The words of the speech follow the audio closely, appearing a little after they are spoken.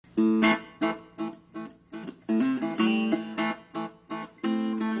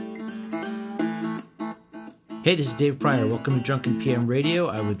Hey, this is Dave Pryor. Welcome to Drunken PM Radio.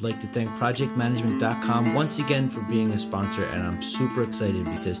 I would like to thank ProjectManagement.com once again for being a sponsor, and I'm super excited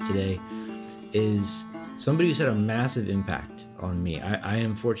because today is somebody who's had a massive impact on me. I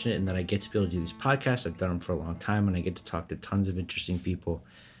am fortunate in that I get to be able to do these podcasts. I've done them for a long time, and I get to talk to tons of interesting people.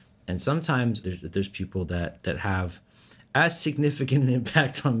 And sometimes there's people that have as significant an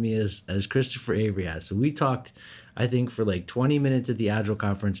impact on me as Christopher Avery has. So we talked, I think, for like 20 minutes at the Agile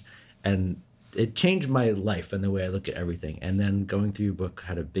conference, and it changed my life and the way I look at everything. And then going through your book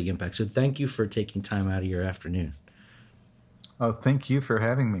had a big impact. So thank you for taking time out of your afternoon. Oh, thank you for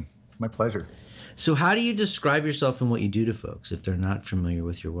having me. My pleasure. So how do you describe yourself and what you do to folks if they're not familiar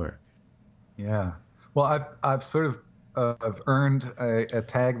with your work? Yeah. Well, I've sort of I've earned a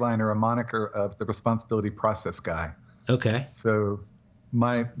tagline or a moniker of the responsibility process guy. Okay. So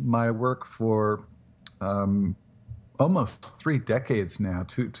my work for almost 3 decades now,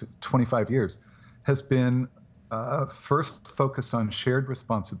 25 years, has been first focused on shared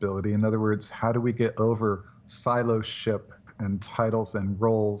responsibility. In other words, how do we get over siloship and titles and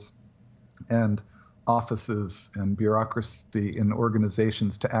roles and offices and bureaucracy in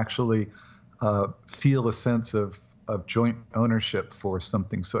organizations to actually feel a sense of joint ownership for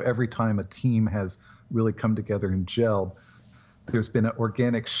something. So every time a team has really come together and gelled, there's been an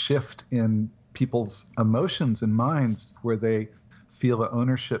organic shift in people's emotions and minds where they feel an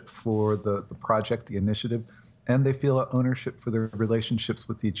ownership for the project, the initiative, and they feel an ownership for their relationships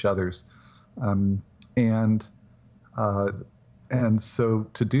with each others. And so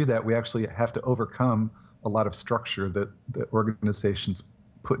to do that, we actually have to overcome a lot of structure that organizations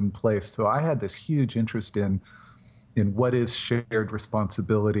put in place. So I had this huge interest in what is shared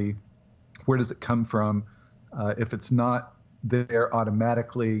responsibility, where does it come from? If it's not there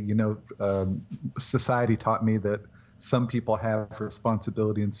automatically, society taught me that some people have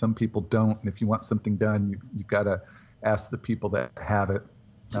responsibility and some people don't. And if you want something done, you've got to ask the people that have it.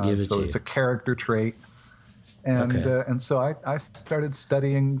 So it's a character trait. And okay. And so I started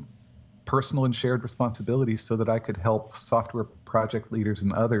studying personal and shared responsibility so that I could help software project leaders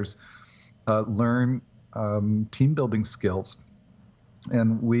and others learn team building skills.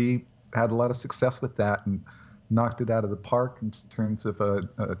 And we had a lot of success with that and knocked it out of the park in terms of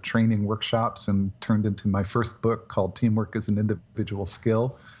training workshops, and turned into my first book called Teamwork is an Individual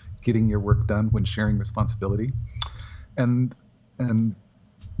Skill, Getting Your Work Done When Sharing Responsibility. And then,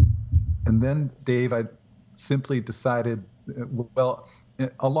 Dave, I simply decided, well,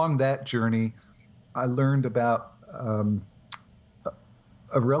 along that journey, I learned about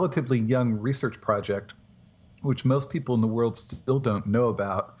a relatively young research project, which most people in the world still don't know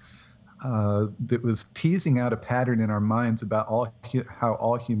about, that was teasing out a pattern in our minds about how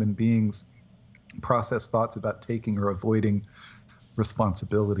all human beings process thoughts about taking or avoiding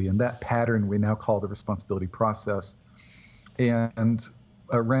responsibility. And that pattern we now call the responsibility process. And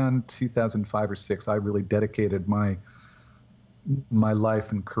around 2005 or 6, I really dedicated my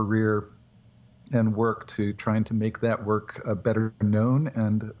life and career and work to trying to make that work better known.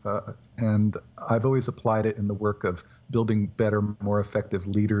 And I've always applied it in the work of building better, more effective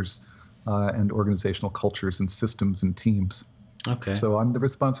leaders and organizational cultures and systems and teams. Okay. So I'm the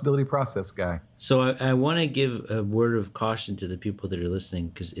responsibility process guy. So I want to give a word of caution to the people that are listening,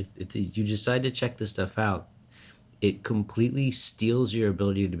 because if you decide to check this stuff out, it completely steals your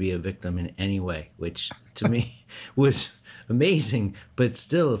ability to be a victim in any way, which to me was amazing. But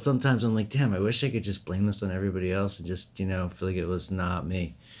still, sometimes I'm like, damn, I wish I could just blame this on everybody else and just, feel like it was not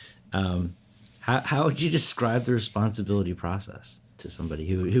me. How would you describe the responsibility process to somebody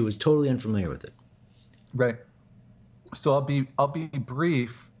who was totally unfamiliar with it? Right. So I'll be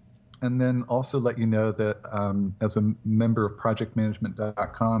brief, and then also let you know that as a member of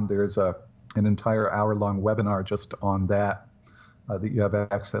ProjectManagement.com, there's an entire hour-long webinar just on that you have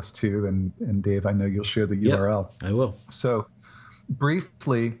access to. And Dave, I know you'll share the URL. I will. So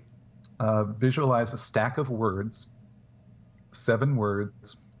briefly, visualize a stack of words, 7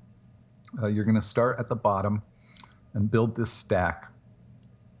 words. You're going to start at the bottom and build this stack.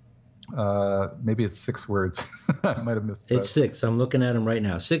 Maybe it's 6 words. I might have missed that. It's 6. I'm looking at them right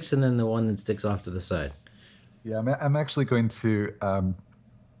now. 6, and then the one that sticks off to the side. Yeah, I'm actually going to,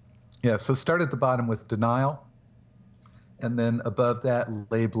 so start at the bottom with denial. And then above that,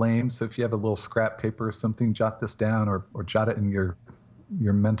 lay blame. So if you have a little scrap paper or something, jot this down or jot it in your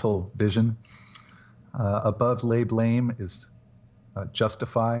mental vision. Above lay blame is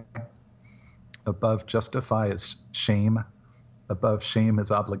justify. Above justify is shame. Above shame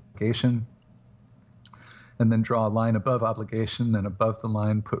is obligation. And then draw a line above obligation, and above the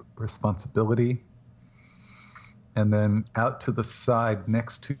line put responsibility. And then out to the side,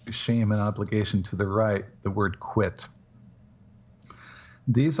 next to shame and obligation to the right, the word quit.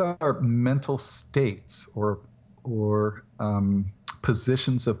 These are mental states or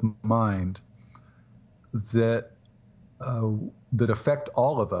positions of mind that affect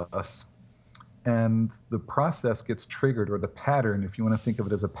all of us. And the process gets triggered, or the pattern, if you want to think of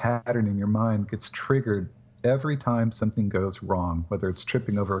it as a pattern in your mind, gets triggered every time something goes wrong, whether it's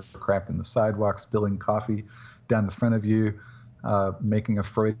tripping over a crack in the sidewalk, spilling coffee down the front of you, making a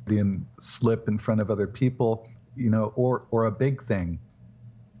Freudian slip in front of other people, or a big thing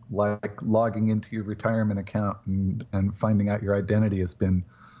like logging into your retirement account and finding out your identity has been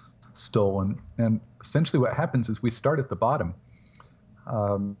stolen. And essentially what happens is we start at the bottom.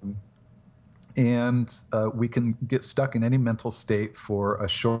 And we can get stuck in any mental state for a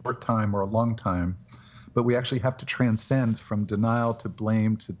short time or a long time, but we actually have to transcend from denial to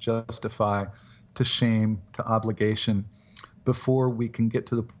blame to justify to shame to obligation before we can get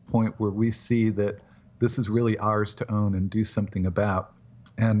to the point where we see that this is really ours to own and do something about.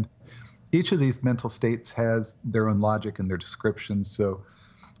 And each of these mental states has their own logic and their descriptions. So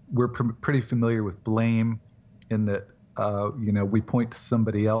we're pretty familiar with blame in that, we point to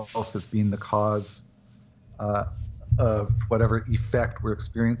somebody else as being the cause of whatever effect we're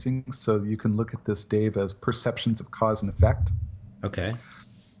experiencing. So you can look at this, Dave, as perceptions of cause and effect. Okay.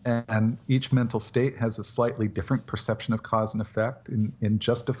 And each mental state has a slightly different perception of cause and effect. In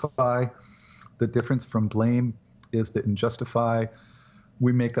Justify, the difference from blame is that in Justify,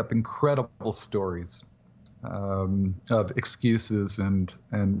 we make up incredible stories of excuses and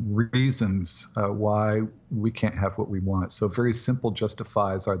reasons why we can't have what we want. So very simple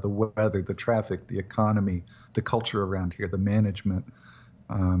justifies are the weather, the traffic, the economy, the culture around here, the management.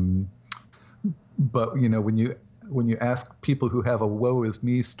 But when you ask people who have a woe is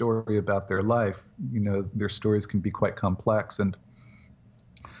me story about their life, their stories can be quite complex. And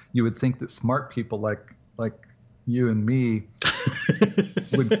you would think that smart people like you and me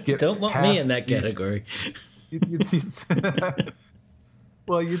would get Don't lump me in that category.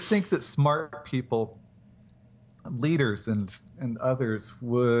 Well, you'd think that smart people, leaders and others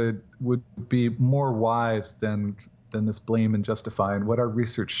would be more wise than this blame and justify. And what our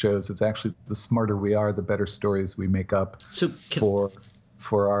research shows is actually the smarter we are, the better stories we make up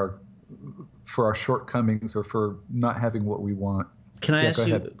for our shortcomings or for not having what we want. Can I ask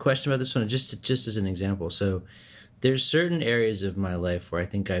you a question about this one, just as an example? So there's certain areas of my life where I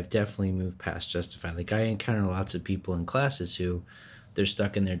think I've definitely moved past justify. Like I encounter lots of people in classes who they're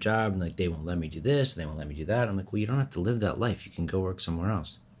stuck in their job and like they won't let me do this and they won't let me do that. I'm like, well, you don't have to live that life. You can go work somewhere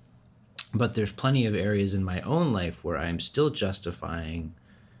else. But there's plenty of areas in my own life where I'm still justifying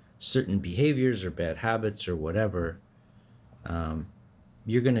certain behaviors or bad habits or whatever.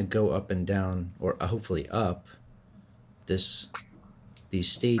 You're going to go up and down, or hopefully up, these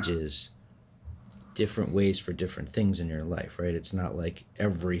stages different ways for different things in your life, right? It's not like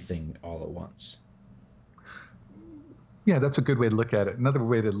everything all at once. Yeah, that's a good way to look at it. Another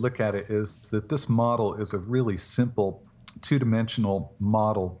way to look at it is that this model is a really simple two-dimensional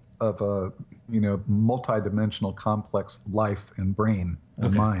model of a multi-dimensional complex life and brain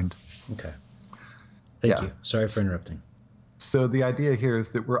and mind. Okay. Thank you. Sorry for interrupting. So the idea here is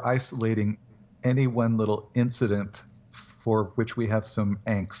that we're isolating any one little incident for which we have some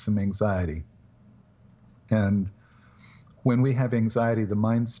angst, some anxiety. And when we have anxiety, the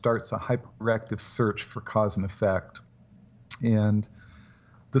mind starts a hyperactive search for cause and effect. And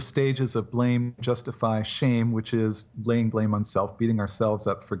the stages of blame, justify, shame, which is laying blame on self, beating ourselves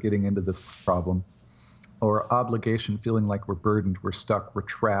up for getting into this problem, or obligation, feeling like we're burdened, we're stuck, we're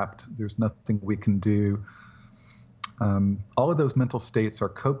trapped, there's nothing we can do. All of those mental states are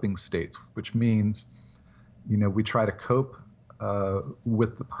coping states, which means, we try to cope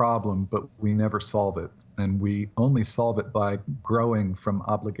with the problem, but we never solve it. And we only solve it by growing from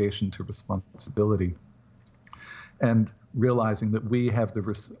obligation to responsibility and realizing that we have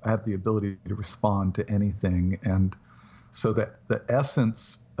the ability to respond to anything. And so that the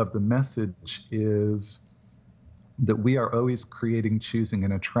essence of the message is that we are always creating, choosing,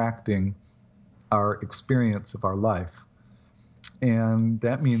 and attracting our experience of our life. And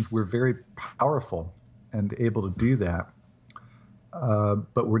that means we're very powerful and able to do that.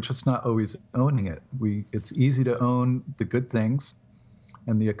 But we're just not always owning it. It's easy to own the good things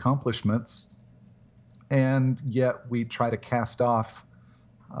and the accomplishments, and yet we try to cast off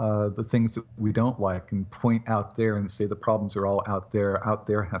the things that we don't like and point out there and say the problems are all out there. Out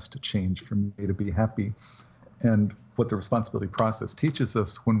there has to change for me to be happy. And what the responsibility process teaches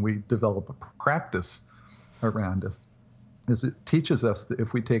us when we develop a practice around us is it teaches us that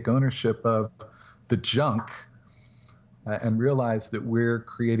if we take ownership of the junk and realize that we're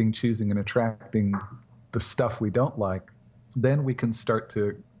creating, choosing, and attracting the stuff we don't like, then we can start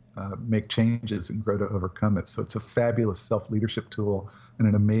to make changes and grow to overcome it. So it's a fabulous self-leadership tool and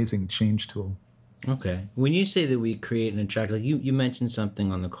an amazing change tool. Okay. When you say that we create and attract, like you mentioned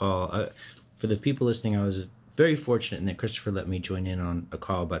something on the call. For the people listening, I was very fortunate that Christopher let me join in on a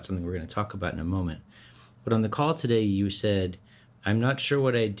call about something we're going to talk about in a moment. But on the call today, you said, I'm not sure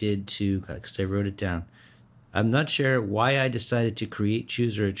what I did because I wrote it down. I'm not sure why I decided to create,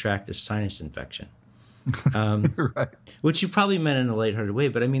 choose, or attract a sinus infection. Right. Which you probably meant in a lighthearted way,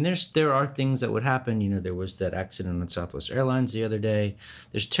 but I mean, there are things that would happen. You know, there was that accident on Southwest Airlines the other day.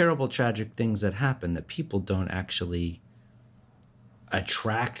 There's terrible, tragic things that happen that people don't actually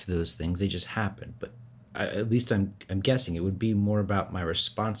attract those things. They just happen. But at least I'm guessing it would be more about my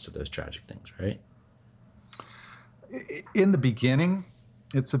response to those tragic things, right? In the beginning,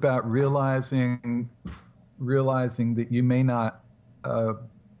 it's about realizing that you may not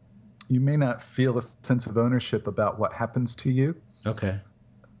feel a sense of ownership about what happens to you. Okay.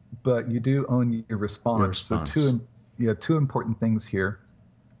 But you do own your response. So two important things here.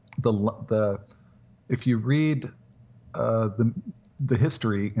 If you read the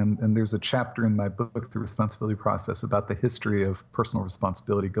history, and there's a chapter in my book, The Responsibility Process, about the history of personal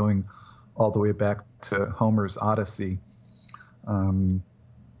responsibility going all the way back to Homer's Odyssey.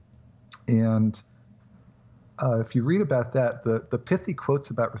 If you read about that, the pithy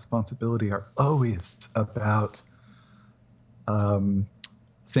quotes about responsibility are always about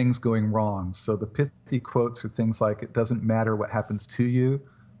things going wrong. So the pithy quotes are things like, it doesn't matter what happens to you.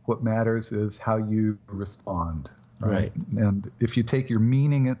 What matters is how you respond. Right. And if you take your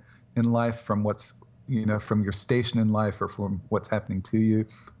meaning in life from from your station in life or from what's happening to you,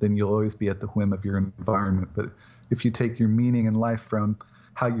 then you'll always be at the whim of your environment. But if you take your meaning in life from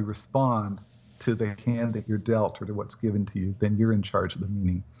how you respond to the hand that you're dealt or to what's given to you, then you're in charge of the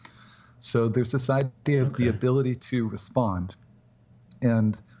meaning. So there's this idea of the ability to respond.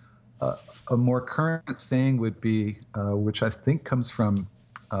 And a more current saying would be, which I think comes from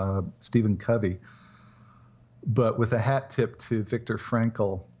Stephen Covey, but with a hat tip to Viktor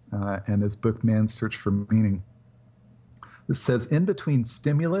Frankl and his book, Man's Search for Meaning. It says, in between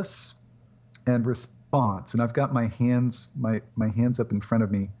stimulus and response, and I've got my hands up in front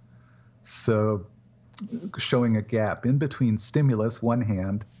of me, so showing a gap. In between stimulus, one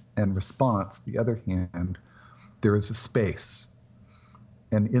hand, and response, the other hand, there is a space.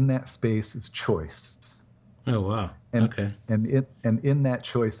 And in that space is choice. Oh, wow. And, okay. And in that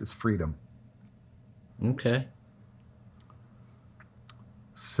choice is freedom. Okay.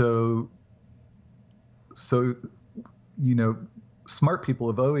 So, smart people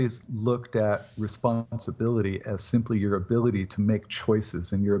have always looked at responsibility as simply your ability to make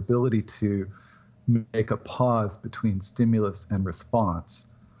choices and your ability to make a pause between stimulus and response.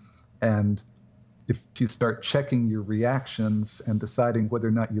 And if you start checking your reactions and deciding whether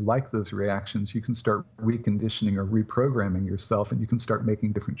or not you like those reactions, you can start reconditioning or reprogramming yourself, and you can start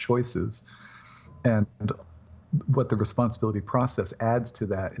making different choices. And what the responsibility process adds to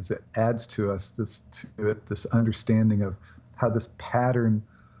that is it adds to us this understanding of how this pattern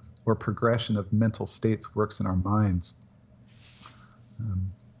or progression of mental states works in our minds.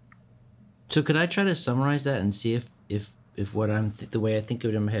 So could I try to summarize that and see if what the way I think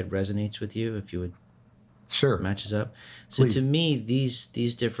of it in my head resonates with you, if you would matches up? So Please. To me,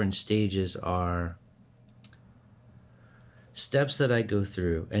 these different stages are steps that I go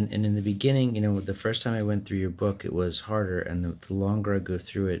through. And in the beginning, the first time I went through your book, it was harder. And the longer I go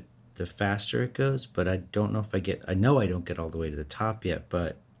through it, the faster it goes. But I don't know if I know I don't get all the way to the top yet,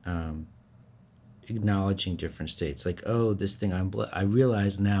 but acknowledging different states. Like, oh, this thing, I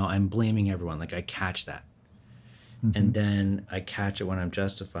realize now I'm blaming everyone. Like, I catch that. Mm-hmm. And then I catch it when I'm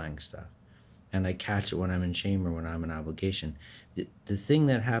justifying stuff. And I catch it when I'm in shame or when I'm in obligation. The thing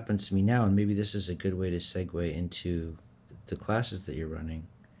that happens to me now, and maybe this is a good way to segue into the classes that you're running.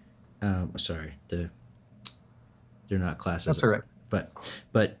 They're not classes. That's all right.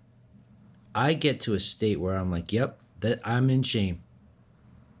 But I get to a state where I'm like, yep, that I'm in shame.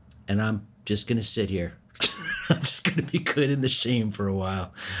 And I'm just going to sit here. I'm just going to be good in the shame for a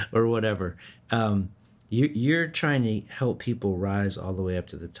while or whatever. You're trying to help people rise all the way up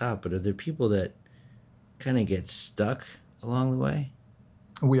to the top, but are there people that kind of get stuck along the way?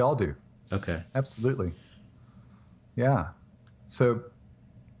 We all do. Okay. Absolutely. Yeah. So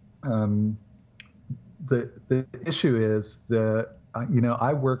the issue is that,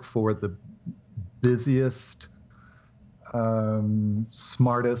 I work for the busiest,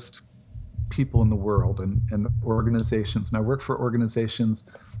 smartest people in the world and organizations. And I work for organizations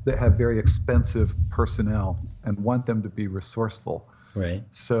that have very expensive personnel and want them to be resourceful. Right.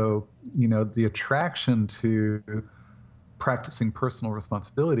 So, the attraction to practicing personal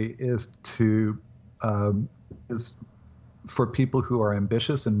responsibility is for people who are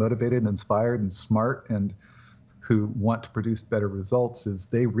ambitious and motivated and inspired and smart and who want to produce better results, is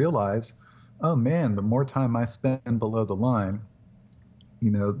they realize, oh man, the more time I spend below the line,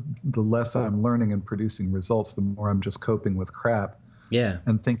 the less I'm learning and producing results, the more I'm just coping with crap. Yeah.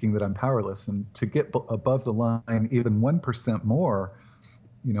 And thinking that I'm powerless. And to get above the line even 1% more,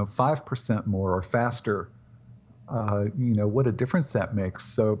 5% more or faster, what a difference that makes.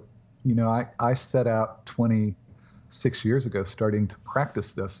 So, I set out 26 years ago starting to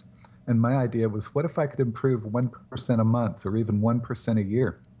practice this. And my idea was, what if I could improve 1% a month or even 1% a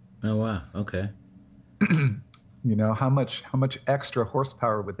year? Oh, wow. Okay. How much extra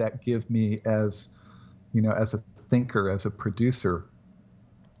horsepower would that give me as a thinker, as a producer,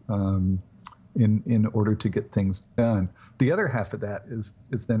 in order to get things done? The other half of that is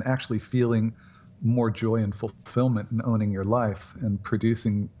then actually feeling more joy and fulfillment in owning your life and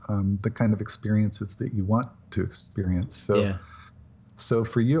producing the kind of experiences that you want to experience. So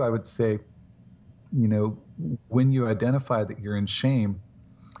for you, I would say, when you identify that you're in shame,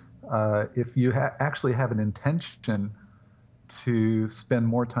 if you actually have an intention to spend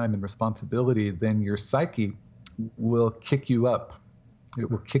more time in responsibility, then your psyche will kick you up. It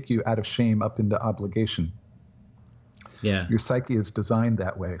will kick you out of shame up into obligation. Yeah. Your psyche is designed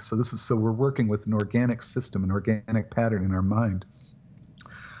that way. So we're working with an organic system, an organic pattern in our mind.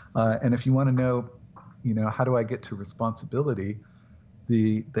 And if you want to know, how do I get to responsibility?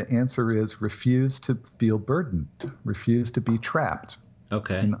 The answer is refuse to feel burdened, refuse to be trapped.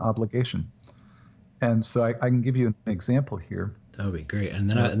 Okay. In obligation. And so I can give you an example here. That would be great. And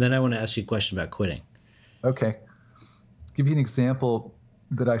then I want to ask you a question about quitting. Okay. Give you an example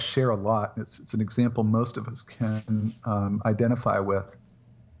that I share a lot. It's an example most of us can identify with.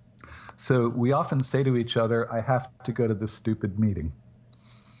 So we often say to each other, I have to go to this stupid meeting.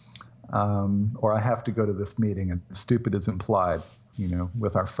 Or I have to go to this meeting, and stupid is implied,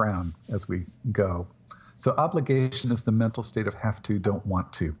 with our frown as we go. So obligation is the mental state of have to, don't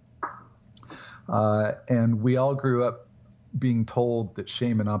want to. And we all grew up being told that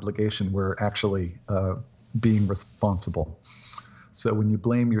shame and obligation were actually being responsible. So when you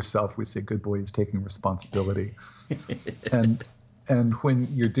blame yourself, we say, good boy, he's taking responsibility. and when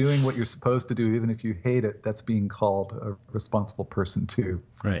you're doing what you're supposed to do, even if you hate it, that's being called a responsible person too.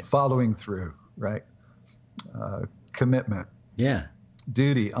 Right. Following through, right? Commitment. Yeah.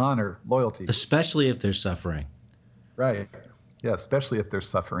 Duty, honor, loyalty. Especially if they're suffering. Right. Yeah, especially if they're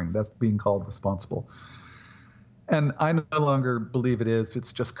suffering. That's being called responsible. And I no longer believe it is.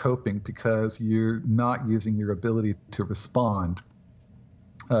 It's just coping because you're not using your ability to respond,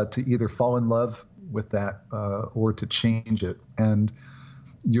 to either fall in love with that or to change it. And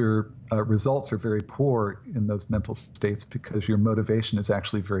your results are very poor in those mental states because your motivation is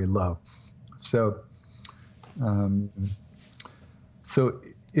actually very low. So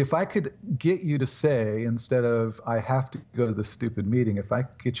if I could get you to say, instead of I have to go to this stupid meeting, if I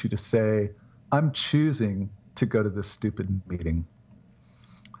could get you to say, I'm choosing to go to this stupid meeting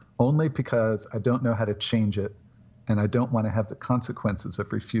only because I don't know how to change it and I don't want to have the consequences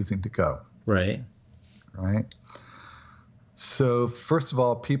of refusing to go. Right. Right. So first of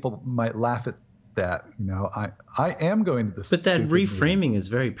all, people might laugh at that. I am going to this. But that reframing meeting. Is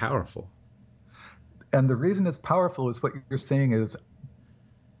very powerful. And the reason it's powerful is what you're saying is,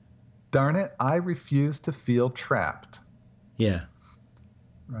 darn it, I refuse to feel trapped. Yeah.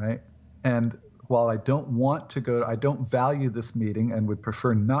 Right. And while I don't want to go, I don't value this meeting and would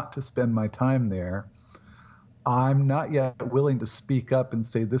prefer not to spend my time there, I'm not yet willing to speak up and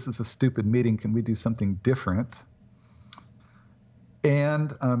say, this is a stupid meeting. Can we do something different?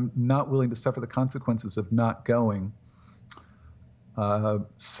 And I'm not willing to suffer the consequences of not going.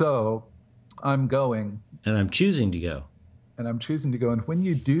 So I'm going. And I'm choosing to go. And I'm choosing to go. And when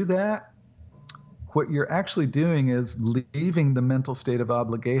you do that, what you're actually doing is leaving the mental state of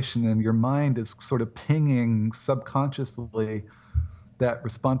obligation, and your mind is sort of pinging subconsciously that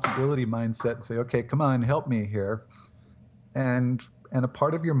responsibility mindset and say, okay, come on, help me here. And a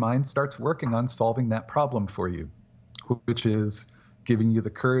part of your mind starts working on solving that problem for you, which is giving you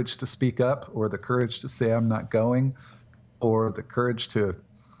the courage to speak up, or the courage to say I'm not going, or the courage to,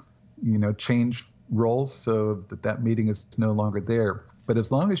 change roles so that meeting is no longer there. But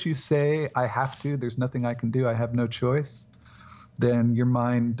as long as you say, I have to, there's nothing I can do, I have no choice, then your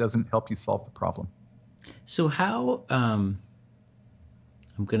mind doesn't help you solve the problem. So how, I'm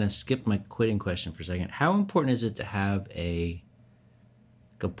going to skip my quitting question for a second. How important is it to have a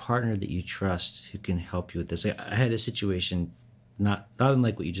a partner that you trust who can help you with this. I had a situation not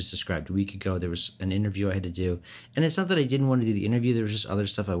unlike what you just described. A week ago, there was an interview I had to do, and it's not that I didn't want to do the interview. There was just other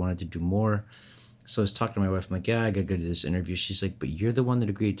stuff I wanted to do more. So I was talking to my wife. I'm like, yeah, I got to go do this interview. She's like, but you're the one that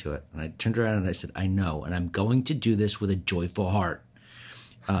agreed to it. And I turned around and I said, I know, and I'm going to do this with a joyful heart.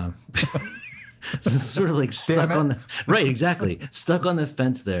 So it's sort of like stuck on the right, exactly, stuck on the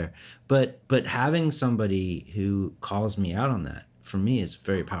fence there. But having somebody who calls me out on that for me is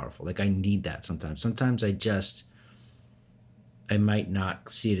very powerful. Like I need that sometimes. Sometimes I might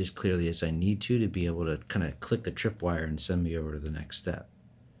not see it as clearly as I need to be able to kind of click the tripwire and send me over to the next step.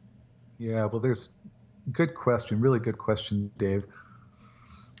 Yeah, well, there's good question, really good question, Dave.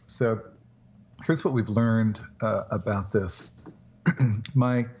 So here's what we've learned about this.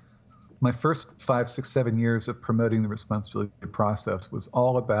 My first 5, 6, 7 years of promoting the responsibility process was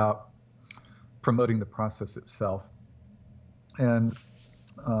all about promoting the process itself, and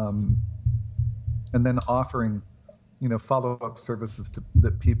then offering, follow-up services to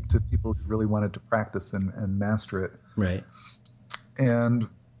people who really wanted to practice and master it. Right. And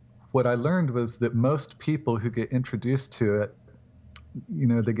what I learned was that most people who get introduced to it,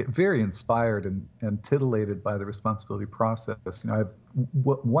 they get very inspired and titillated by the responsibility process. I have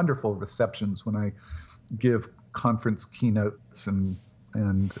wonderful receptions when I give conference keynotes and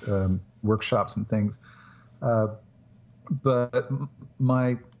workshops and things. But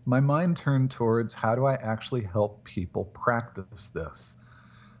my mind turned towards how do I actually help people practice this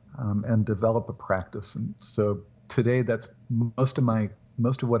and develop a practice. And so today, that's most of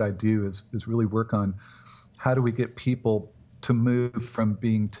what I do is really work on how do we get people to move from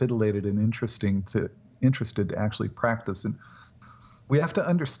being titillated and interested to actually practice. And we have to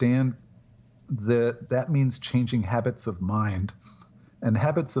understand that means changing habits of mind, and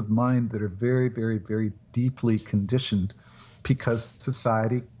habits of mind that are very, very, very deeply conditioned because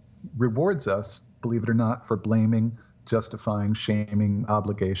society rewards us, believe it or not, for blaming, justifying, shaming,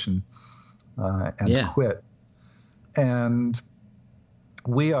 obligation, and quit. And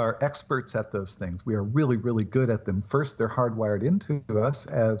we are experts at those things. We are really, really good at them. First, they're hardwired into us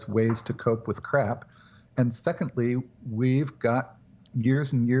as ways to cope with crap. And secondly, we've got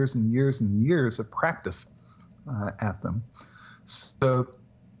years and years and years and years of practice at them. So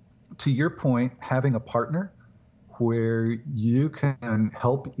to your point, having a partner where you can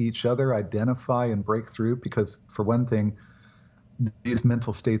help each other identify and break through, because for one thing, these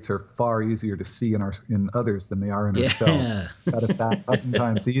mental states are far easier to see in others than they are in ourselves. About 1,000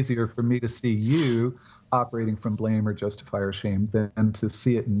 times easier for me to see you operating from blame or justify or shame than to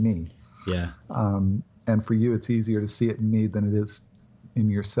see it in me. Yeah. And for you, it's easier to see it in me than it is in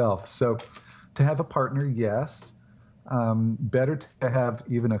yourself. So to have a partner, yes. Better to have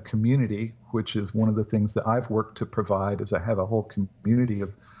even a community, which is one of the things that I've worked to provide, is I have a whole community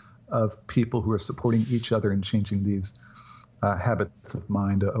of people who are supporting each other and changing these habits of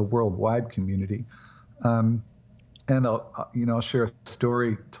mind, a worldwide community. And I'll share a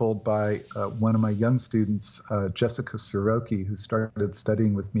story told by one of my young students, Jessica Soroki, who started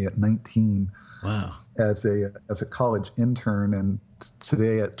studying with me at 19. Wow. As a college intern, and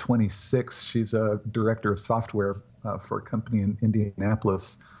today at 26, she's a director of software for a company in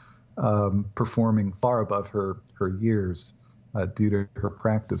Indianapolis, performing far above her years due to her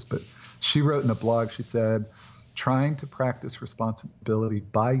practice. But she wrote in a blog, she said, trying to practice responsibility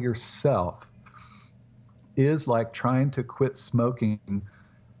by yourself is like trying to quit smoking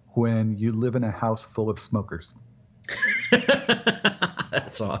when you live in a house full of smokers.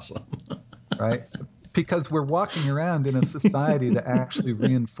 That's awesome. Right? Because we're walking around in a society that actually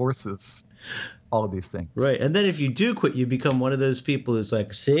reinforces all of these things. Right. And then if you do quit, you become one of those people who's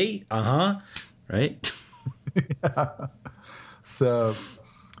like, see? Right? Yeah. So,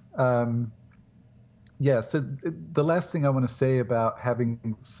 so the last thing I want to say about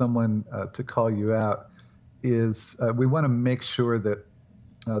having someone to call you out is we want to make sure that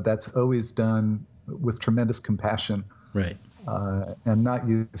that's always done with tremendous compassion. Right. And not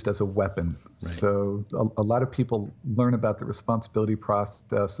used as a weapon. Right. So a lot of people learn about the responsibility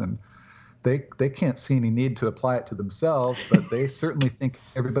process, and they can't see any need to apply it to themselves, but they certainly think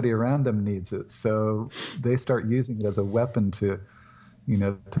everybody around them needs it. So they start using it as a weapon to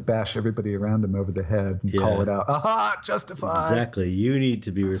bash everybody around them over the head and call it out. Aha, justified. Exactly. You need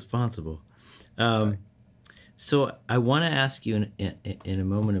to be responsible. So I want to ask you in a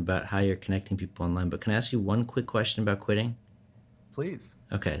moment about how you're connecting people online, but can I ask you one quick question about quitting? Please.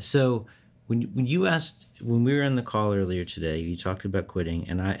 Okay. So when we were on the call earlier today, you talked about quitting,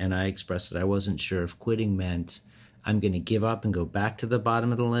 and I expressed that I wasn't sure if quitting meant I'm going to give up and go back to the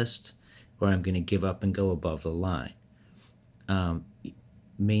bottom of the list, or I'm going to give up and go above the line.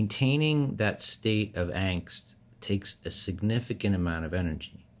 maintaining that state of angst takes a significant amount of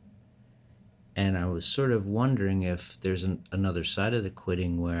energy. And I was sort of wondering if there's another side of the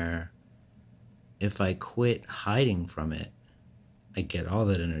quitting where if I quit hiding from it, I get all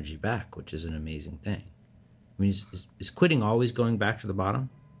that energy back, which is an amazing thing. I mean, is quitting always going back to the bottom?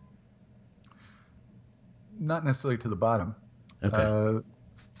 Not necessarily to the bottom. Okay.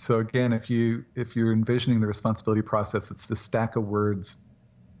 So again, if you're envisioning the responsibility process, it's the stack of words: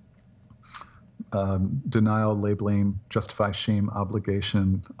 denial, labeling, justify, shame,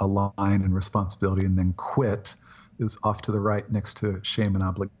 obligation, align, and responsibility, and then quit is off to the right next to shame and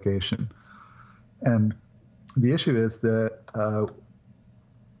obligation. And the issue is that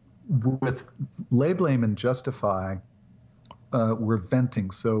with labeling and justify, we're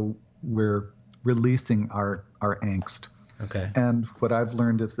venting, so we're releasing our angst. Okay. And what I've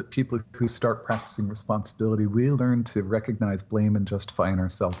learned is that people who start practicing responsibility, we learn to recognize blame and justify in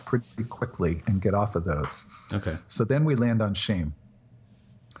ourselves pretty quickly and get off of those. Okay. So then we land on shame.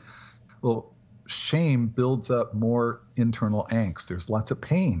 Well, shame builds up more internal angst. There's lots of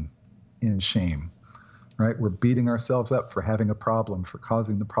pain in shame, right? We're beating ourselves up for having a problem, for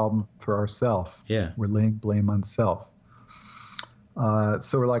causing the problem for ourselves. Yeah. We're laying blame on self.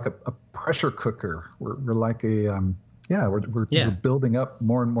 So we're like a pressure cooker. We're like we're building up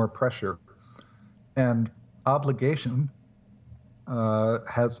more and more pressure. And obligation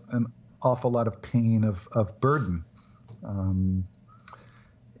has an awful lot of pain of burden.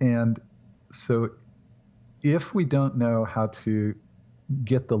 And so if we don't know how to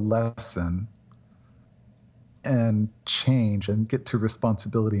get the lesson and change and get to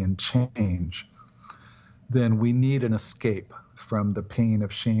responsibility and change, then we need an escape from the pain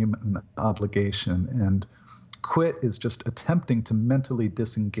of shame and obligation. And quit is just attempting to mentally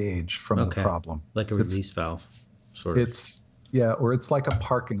disengage from the problem. Like a release valve, sort of. Or it's like a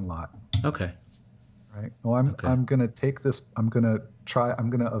parking lot. Okay. Right. Well, I'm going to take this. I'm going to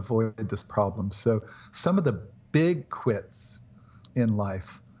avoid this problem. So some of the big quits in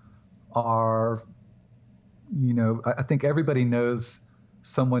life are, I think everybody knows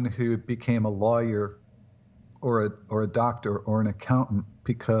someone who became a lawyer or a doctor or an accountant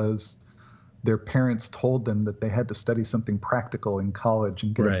because their parents told them that they had to study something practical in college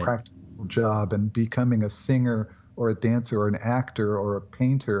and get a practical job, and becoming a singer or a dancer or an actor or a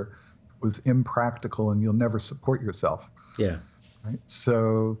painter was impractical and you'll never support yourself. Yeah. Right.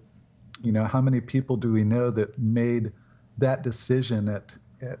 So, how many people do we know that made that decision at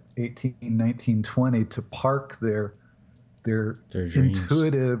 18, 19, 20 to park their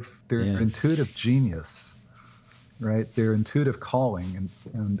intuitive genius, right? Their intuitive calling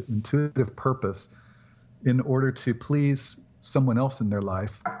and intuitive purpose in order to please someone else in their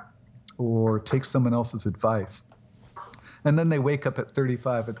life or take someone else's advice. And then they wake up at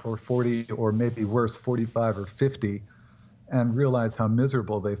 35 or 40 or maybe worse, 45 or 50 and realize how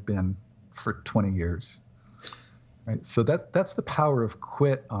miserable they've been for 20 years. Right? So that's the power of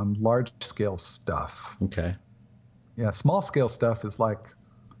quit on large scale stuff. Okay. Yeah, small scale stuff is like,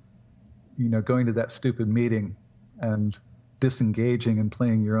 going to that stupid meeting and disengaging and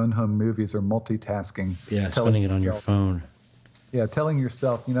playing your own home movies or multitasking. Yeah, spending it on your phone. Yeah, telling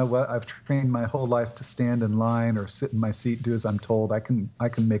yourself, you know what, I've trained my whole life to stand in line or sit in my seat, do as I'm told. I can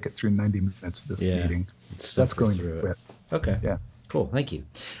make it through 90 minutes of this meeting. That's going to quit. Okay. Yeah. Cool. Thank you.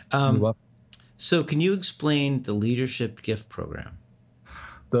 You're welcome. So can you explain the Leadership Gift Program?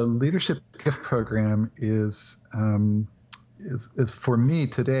 The Leadership Gift Program is for me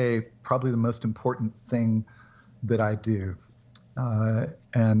today probably the most important thing that I do.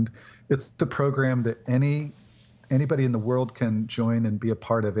 And it's a program that anybody in the world can join and be a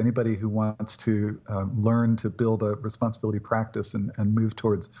part of. Anybody who wants to learn to build a responsibility practice and move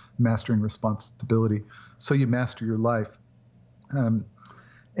towards mastering responsibility so you master your life.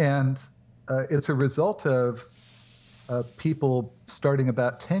 And it's a result of people starting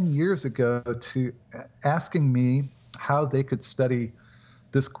about 10 years ago to asking me how they could study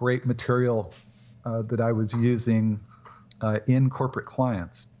this great material that I was using in corporate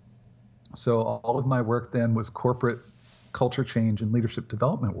clients. So all of my work then was corporate culture change and leadership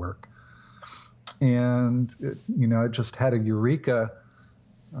development work. And, I just had a eureka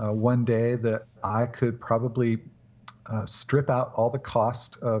one day that I could probably strip out all the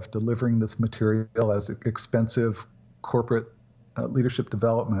cost of delivering this material as expensive corporate leadership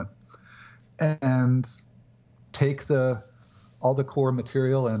development and take all the core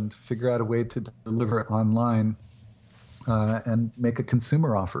material and figure out a way to deliver it online and make a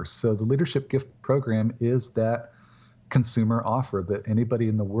consumer offer. So the Leadership Gift Program is that consumer offer that anybody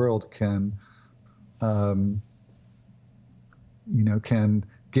in the world can can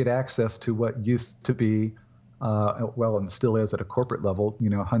get access to what used to be, and still is at a corporate level,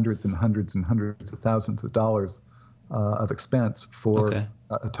 hundreds and hundreds and hundreds of thousands of dollars of expense for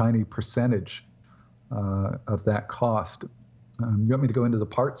a tiny percentage of that cost. You want me to go into the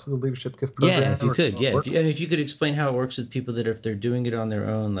parts of the Leadership Gift Program? Yeah, if you could. Yeah, if you could explain how it works with people that if they're doing it on their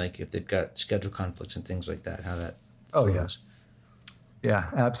own, like if they've got schedule conflicts and things like that, how that flows. Yeah,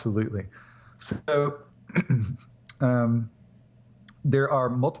 absolutely. So there are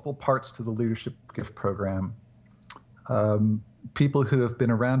multiple parts to the Leadership Gift Program. People who have been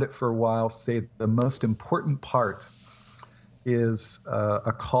around it for a while say the most important part is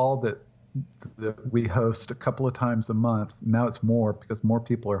a call that we host a couple of times a month. Now it's more because more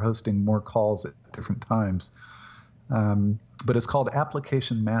people are hosting more calls at different times. But it's called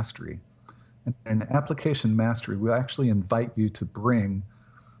Application Mastery. And in Application Mastery, we actually invite you to bring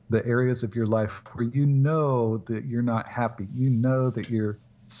the areas of your life where you know that you're not happy, you know that you're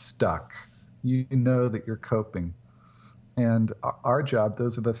stuck, you know that you're coping. And our job,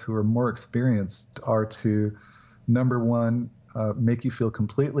 those of us who are more experienced, are to, number one, make you feel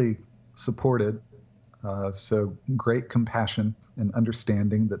completely supported. So great compassion and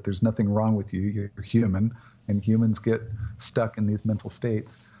understanding that there's nothing wrong with you. You're human, and humans get stuck in these mental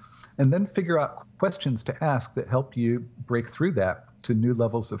states. And then figure out questions to ask that help you break through that to new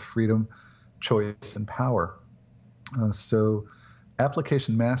levels of freedom, choice, and power. So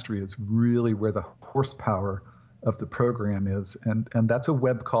Application Mastery is really where the horsepower of the program is. And that's a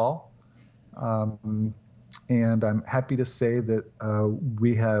web call. And I'm happy to say that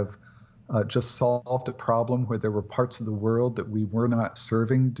we have just solved a problem where there were parts of the world that we were not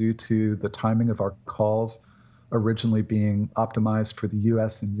serving due to the timing of our calls originally being optimized for the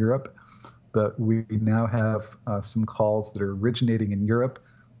U.S. and Europe. But we now have some calls that are originating in Europe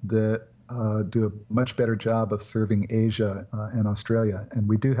that do a much better job of serving Asia and Australia. And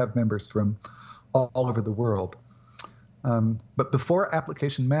we do have members from all over the world. But before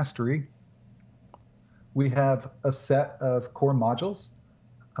Application Mastery, we have a set of core modules,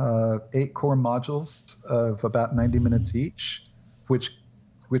 8 core modules of about 90 minutes each, which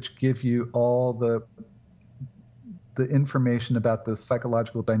give you all the information about the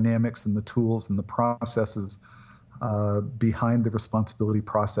psychological dynamics and the tools and the processes behind the responsibility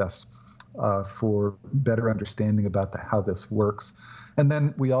process for better understanding about how this works. And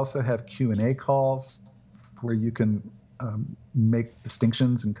then we also have Q&A calls where you can make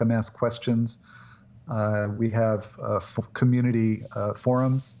distinctions and come ask questions. We have community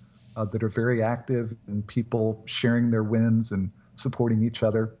forums that are very active and people sharing their wins and supporting each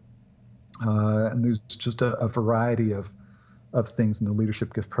other. And there's just a variety of things in the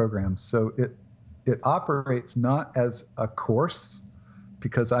Leadership Gift Program. So it operates not as a course,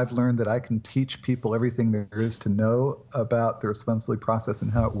 because I've learned that I can teach people everything there is to know about the responsibility process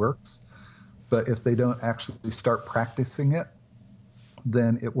and how it works. But if they don't actually start practicing it,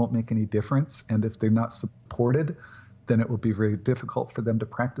 then it won't make any difference. And if they're not supported, then it will be very difficult for them to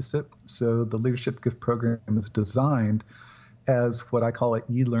practice it. So the Leadership Gift Program is designed as what I call an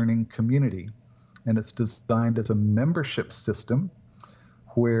e-learning community. And it's designed as a membership system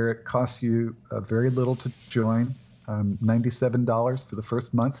where it costs you very little to join, $97 for the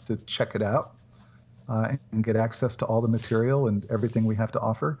first month to check it out and get access to all the material and everything we have to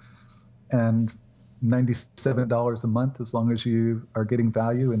offer. And $97 a month as long as you are getting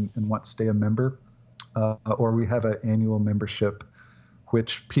value and want to stay a member. Or we have an annual membership,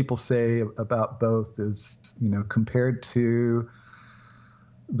 which people say about both is, compared to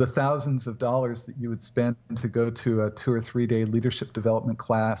the thousands of dollars that you would spend to go to a 2 or 3 day leadership development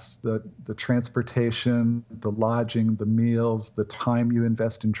class, the transportation, the lodging, the meals, the time you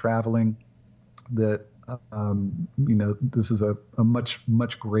invest in traveling, that this is a much,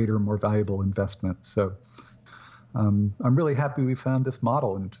 much greater, more valuable investment. So I'm really happy we found this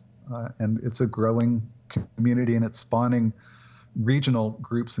model, and it's a growing community, and it's spawning regional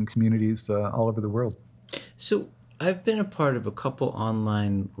groups and communities all over the world. So I've been a part of a couple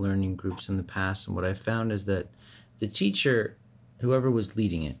online learning groups in the past, and what I found is that the teacher, whoever was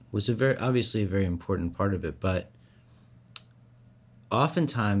leading it, was obviously a very important part of it, but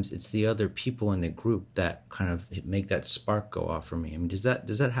oftentimes it's the other people in the group that kind of make that spark go off for me. I mean, does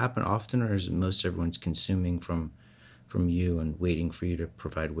that happen often, or is it most everyone's consuming from you and waiting for you to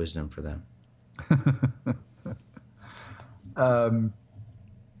provide wisdom for them?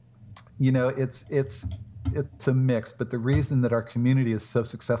 It's a mix, but the reason that our community is so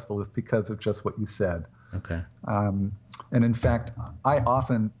successful is because of just what you said. Okay. And in fact, I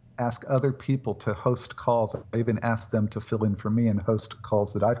often ask other people to host calls. I even ask them to fill in for me and host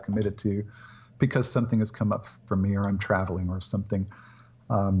calls that I've committed to, because something has come up for me, or I'm traveling or something.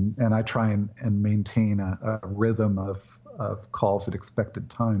 And I try and maintain a rhythm of calls at expected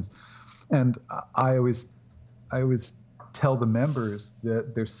times. And I always tell the members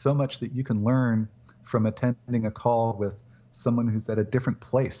that there's so much that you can learn from attending a call with someone who's at a different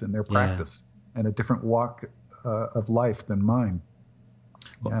place in their practice and a different walk of life than mine.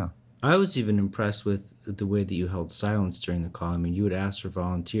 Well, I was even impressed with the way that you held silence during the call. I mean, you would ask for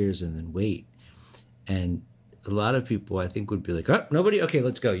volunteers and then wait. And a lot of people, I think, would be like, oh, nobody? Okay,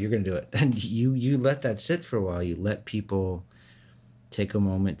 let's go. You're going to do it. And you let that sit for a while. You let people take a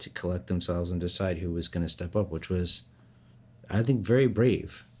moment to collect themselves and decide who was going to step up, which was, I think, very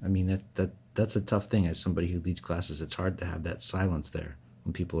brave. I mean, that's a tough thing as somebody who leads classes. It's hard to have that silence there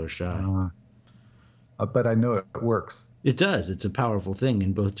when people are shy. But I know it works. It does. It's a powerful thing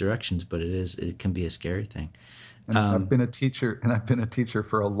in both directions, but it can be a scary thing. And I've been a teacher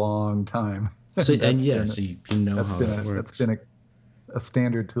for a long time. So you know how it works. That's been a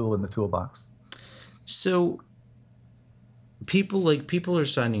standard tool in the toolbox. So people are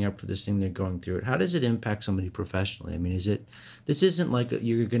signing up for this thing, they're going through it. How does it impact somebody professionally? I mean, this isn't like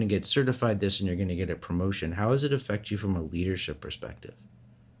you're going to get certified this and you're going to get a promotion. How does it affect you from a leadership perspective?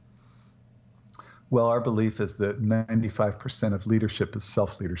 Well, our belief is that 95% of leadership is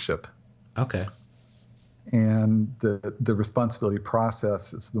self-leadership. Okay. And the responsibility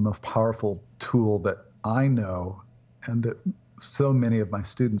process is the most powerful tool that I know and that so many of my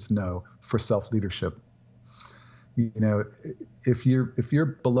students know for self-leadership. You know, if you're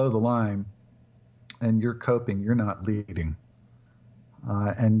below the line and you're coping, you're not leading.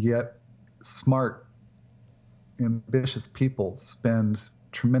 And yet smart, ambitious people spend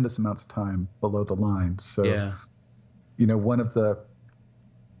tremendous amounts of time below the line. So, you know, one of the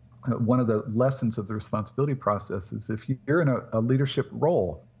lessons of the responsibility process is if you're in a leadership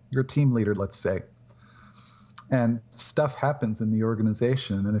role, you're a team leader, let's say, and stuff happens in the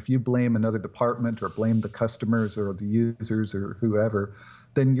organization, and if you blame another department or blame the customers or the users or whoever,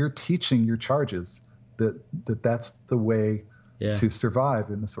 then you're teaching your charges that's the way to survive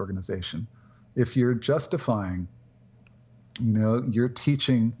in this organization. If you're justifying, you know, you're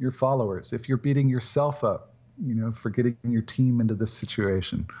teaching your followers. If you're beating yourself up, you know, for getting your team into this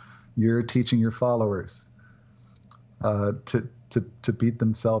situation, you're teaching your followers to beat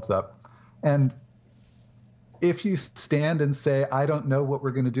themselves up. And if you stand and say, I don't know what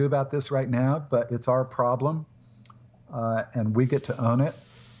we're going to do about this right now, but it's our problem, and we get to own it,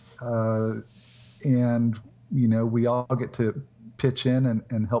 and, you know, we all get to pitch in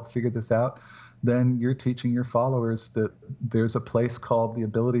and help figure this out, then you're teaching your followers that there's a place called the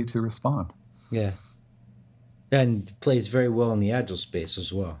ability to respond. Yeah. And plays very well in the Agile space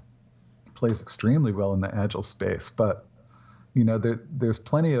as well. Plays extremely well in the Agile space. But, you know, there's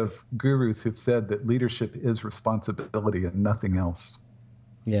plenty of gurus who've said that leadership is responsibility and nothing else.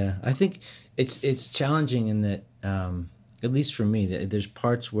 Yeah. I think it's challenging in that, at least for me, that there's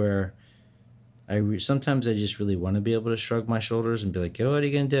parts where sometimes I just really want to be able to shrug my shoulders and be like, oh, what are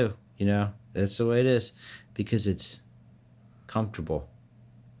you going to do? You know, that's the way it is, because it's comfortable.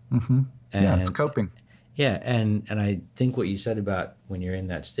 Mm-hmm. Yeah, it's coping. Yeah, and I think what you said about when you're in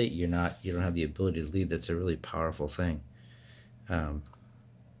that state, you don't have the ability to lead. That's a really powerful thing.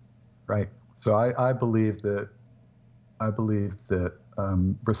 Right. So I believe that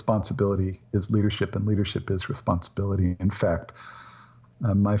responsibility is leadership, and leadership is responsibility. In fact,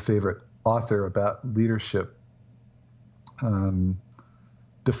 my favorite author about leadership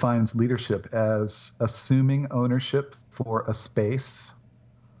defines leadership as assuming ownership for a space,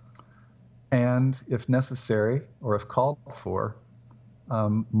 and if necessary or if called for,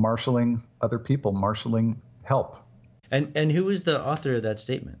 marshaling other people, marshaling help. And who is the author of that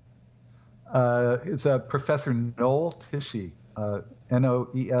statement? It's Professor Noel Tichy,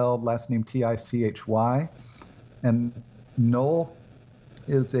 Noel, last name Tichy. And Noel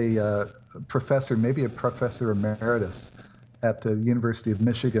is a professor, maybe a professor emeritus at the University of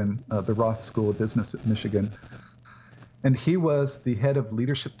Michigan, the Ross School of Business at Michigan. And he was the head of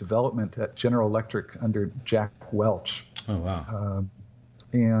leadership development at General Electric under Jack Welch. Oh, wow.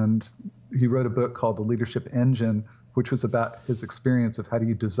 And he wrote a book called The Leadership Engine, which was about his experience of how do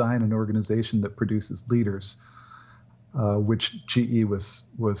you design an organization that produces leaders, which GE was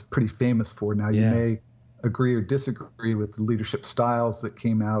pretty famous for. Now, you may agree or disagree with the leadership styles that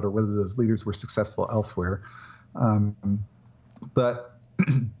came out or whether those leaders were successful elsewhere. But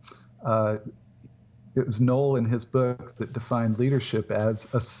it was Noel in his book that defined leadership as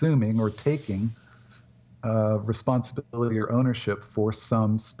assuming or taking responsibility or ownership for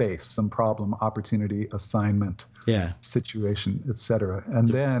some space, some problem, opportunity, assignment, situation, etc. And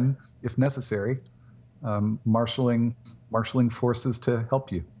then, if necessary, marshaling forces to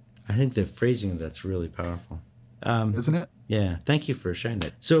help you. I think the phrasing of that's really powerful. Isn't it? Yeah. Thank you for sharing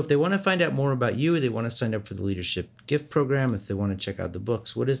that. So if they want to find out more about you, they want to sign up for the Leadership Gift Program, if they want to check out the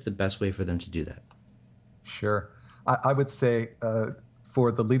books, what is the best way for them to do that? Sure. I would say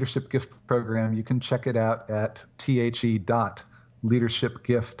for the Leadership Gift Program, you can check it out at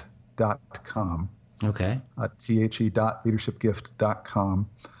the.leadershipgift.com. Okay. The.leadershipgift.com.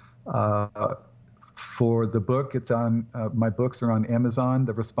 For the book, it's on my books are on Amazon.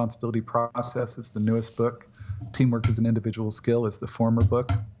 The Responsibility Process is the newest book. Teamwork is an Individual Skill is the former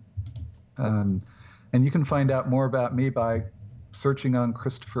book. And you can find out more about me by searching on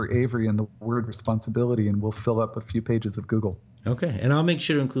Christopher Avery and the word responsibility, and we'll fill up a few pages of Google. Okay. And I'll make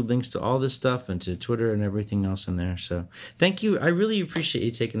sure to include links to all this stuff and to Twitter and everything else in there. So thank you. I really appreciate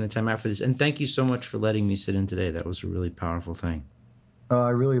you taking the time out for this. And thank you so much for letting me sit in today. That was a really powerful thing. I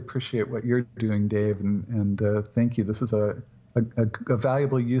really appreciate what you're doing, Dave, and thank you. This is a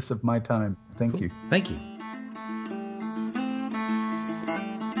valuable use of my time. Thank you. Thank you.